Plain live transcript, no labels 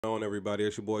On everybody,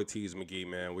 it's your boy Tease McGee,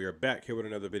 man. We are back here with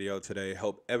another video today.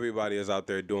 Hope everybody is out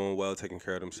there doing well, taking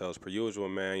care of themselves per usual,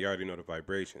 man. You already know the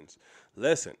vibrations.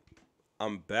 Listen,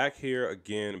 I'm back here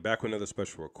again, back with another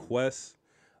special request.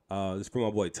 This is for my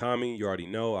boy Tommy. You already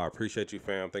know. I appreciate you,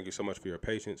 fam. Thank you so much for your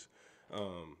patience.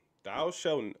 Thou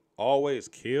Shalt Always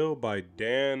Kill by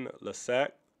Dan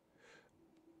Lasac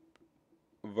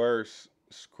versus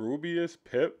Scroobius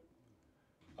Pip.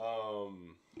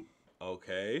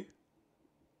 Okay.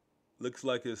 Looks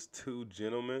like it's two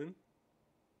gentlemen.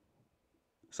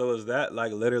 So is that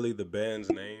like literally the band's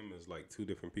name is like two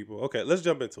different people? Okay, let's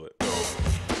jump into it. I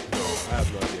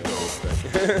have no idea what to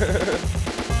expect.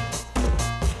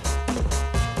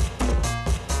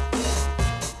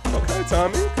 Okay,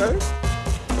 Tommy, okay.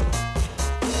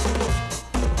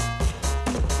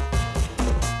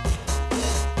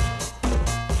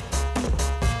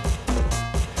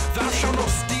 Thou shalt not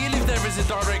steal if there is a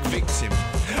direct victim.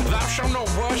 Thou shalt not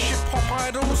worship pop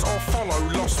idols or follow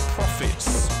lost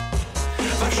prophets.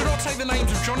 Thou shalt not take the names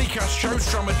of Johnny Cash, Joe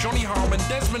Strummer, Johnny Harmon,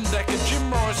 Desmond Decker, Jim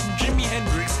Morrison, Jimi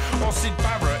Hendrix or Sid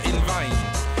Barrett in vain.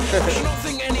 Thou shalt not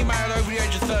think any man over the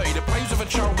age of 30 that plays with a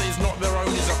child that is not their own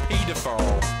is a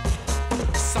paedophile.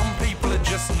 Some people are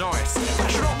just nice. Thou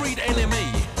shalt not read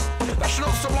NME. Thou shalt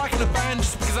not stop liking a band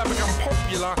just because they become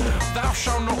popular. Thou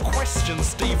shalt not question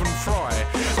Stephen Fry.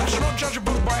 Thou shalt not judge a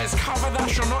book by its cover. Thou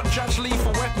shalt not judge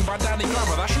Lethal Weapon by Danny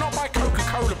Glover. Thou shalt not buy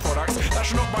Coca-Cola products. Thou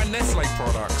shalt not buy Nestle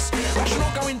products. Thou shalt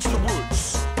not go into the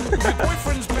woods with your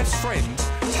boyfriend's best friend,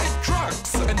 take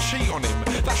drugs and cheat on him.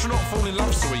 Thou shalt not fall in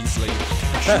love so easily.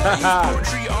 Thou shalt not use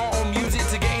poetry, art or music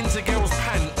to get into girls'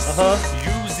 pants.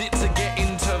 Use it to get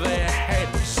into their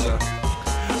heads.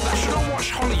 Thou shalt not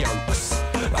watch Hollyoaks.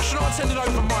 Thou shalt not attend an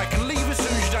open mic and leave as soon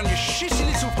as you've done your shitty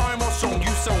little poem or song, you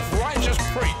self-righteous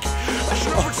prick. Thou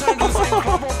shalt not return to the same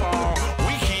club or bar,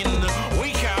 week in,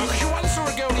 week out, because you once saw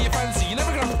a girl that you fancy, you're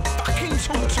never going to fucking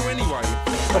talk to anyway.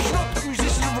 Thou shalt not put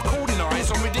musicians and recording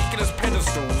artists on ridiculous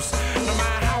pedestals, no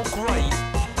matter how great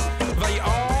they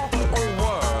are or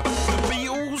were. The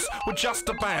Beatles were just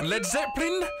a band. Led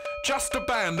Zeppelin, just a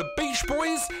band. The Beach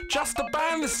Boys, just a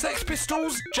band. The Sex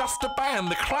Pistols, just a band.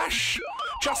 The Clash,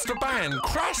 just a band.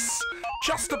 Crass,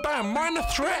 just a band. Minor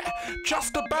Threat,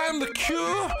 just a band. The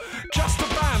Cure, just a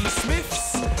band. The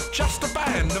Smiths, just a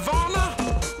band. Nirvana,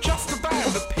 just a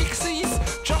band. The Pixies,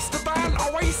 just a band.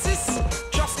 Oasis,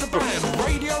 just a band.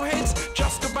 Radiohead,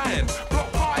 just a band.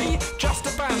 Block Party, just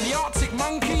a band. The Arctic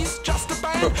Monkeys, just a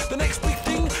band. The Next Big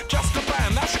Thing, just a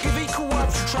band. That should give equal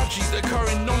worth to tragedies that occur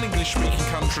in non-English speaking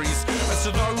countries as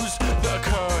to those that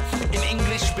occur in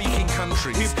English speaking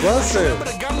countries. He's busting. Remember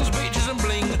the guns, bitches and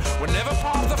bling were never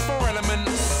part of the four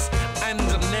elements and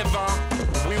never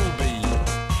will be.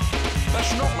 That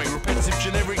should not make repetitive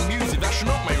generic music. That should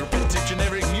not make repetitive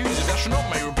generic music. That should not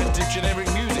make repetitive generic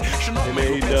music. Should not make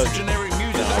repetitive generic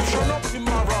music. That should not pin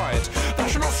my ride. That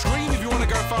should not scream if you want to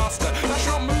go faster. That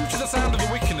should not move to the sound of the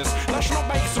wickedness. That should not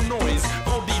make some noise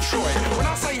for Detroit. When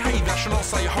I say hey, that should not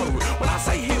say ho. When I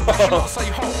say hip, that should not say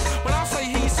hop. When I say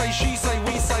he, say she, say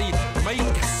we, say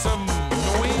make some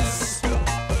noise.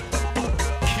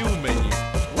 Kill me.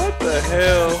 What the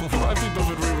hell? Why have we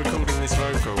bothered re-recording this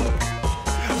vocal?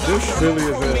 This silly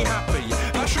as Me hell. happy.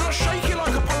 That should not shake it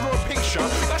like a Polaroid picture.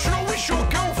 That should not wish your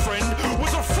girlfriend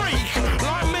was a freak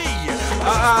like me. That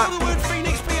should spell the word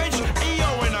Phoenix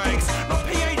P-H-E-O-N-X, not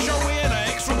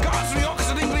P-H-O-E-N-X, regardless of the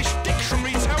Oxford English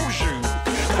Dictionary tells you.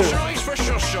 That should not express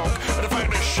your shock at the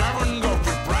fact that Sharon got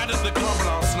with Brad at the club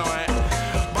last night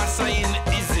by saying,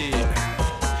 is it?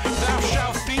 Thou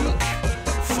shalt think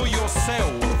for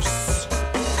yourselves.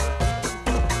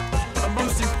 And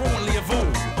most importantly of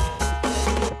all,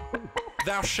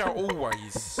 thou shalt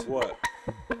always. What?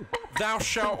 Thou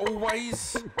shalt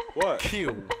always. What?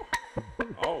 Kill.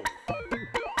 Oh.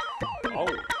 Oh.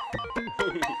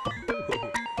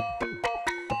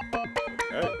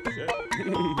 Okay, shit.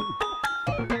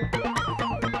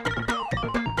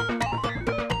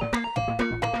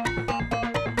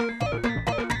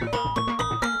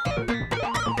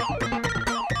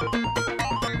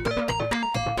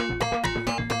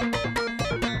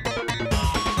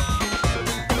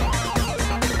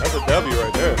 That's a W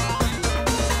right there.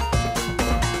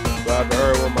 Glad to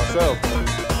hear it with myself.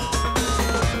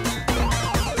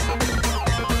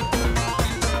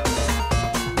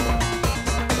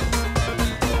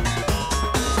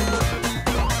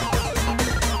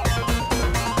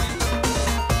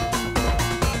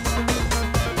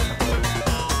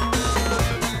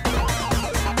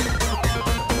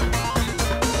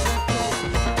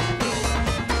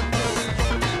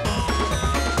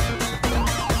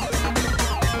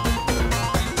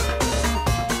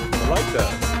 like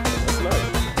that. That's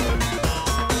nice.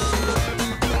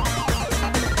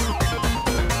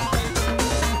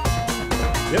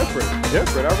 Different.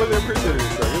 I really appreciate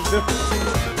this track. It's different.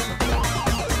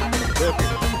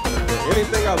 Yeah,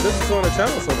 anything I've listened to on the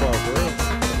channel so far, for real.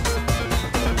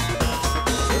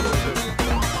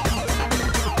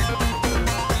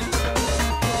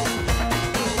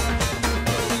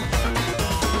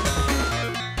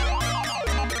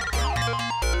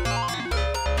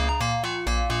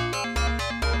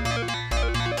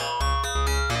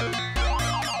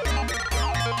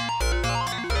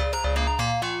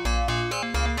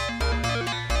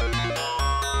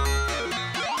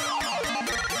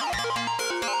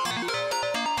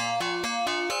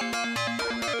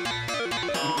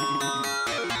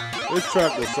 This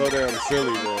track was so damn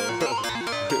silly, man.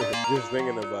 Just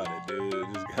thinking about it, dude. It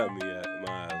just got me at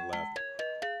my eyes laughing.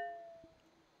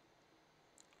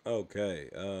 Okay.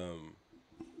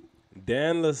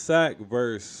 Dan Lasac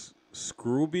versus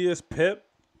Scroobius Pip.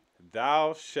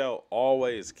 Thou shalt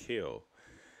always kill.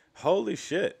 Holy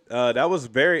shit. That was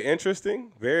very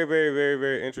interesting.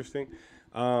 Very interesting.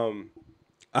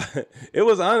 It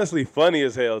was honestly funny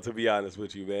as hell, to be honest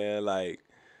with you, man. Like,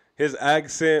 his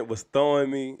accent was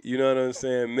throwing me, you know what I'm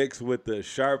saying, mixed with the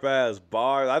sharp-ass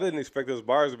bars. I didn't expect those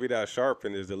bars to be that sharp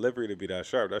and his delivery to be that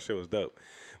sharp. That shit was dope.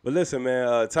 But listen,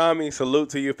 man, Tommy, salute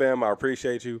to you, fam. I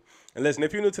appreciate you. And listen,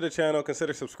 if you're new to the channel,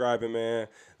 consider subscribing, man.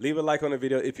 Leave a like on the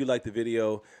video if you like the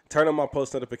video. Turn on my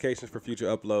post notifications for future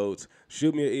uploads.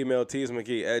 Shoot me an email,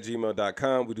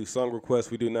 teasmcgee@gmail.com. We do song requests.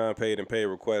 We do non-paid and paid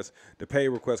requests. The paid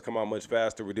requests come out much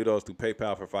faster. We do those through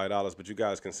PayPal for $5, but you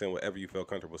guys can send whatever you feel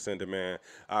comfortable sending, man.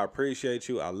 I appreciate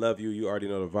you. I love you. You already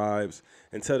know the vibes.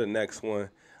 Until the next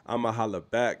one, I'ma holla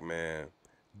back, man.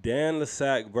 Dan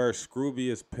Lasac versus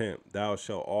Scroobius Pimp. Thou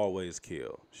shalt always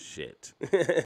kill. Shit.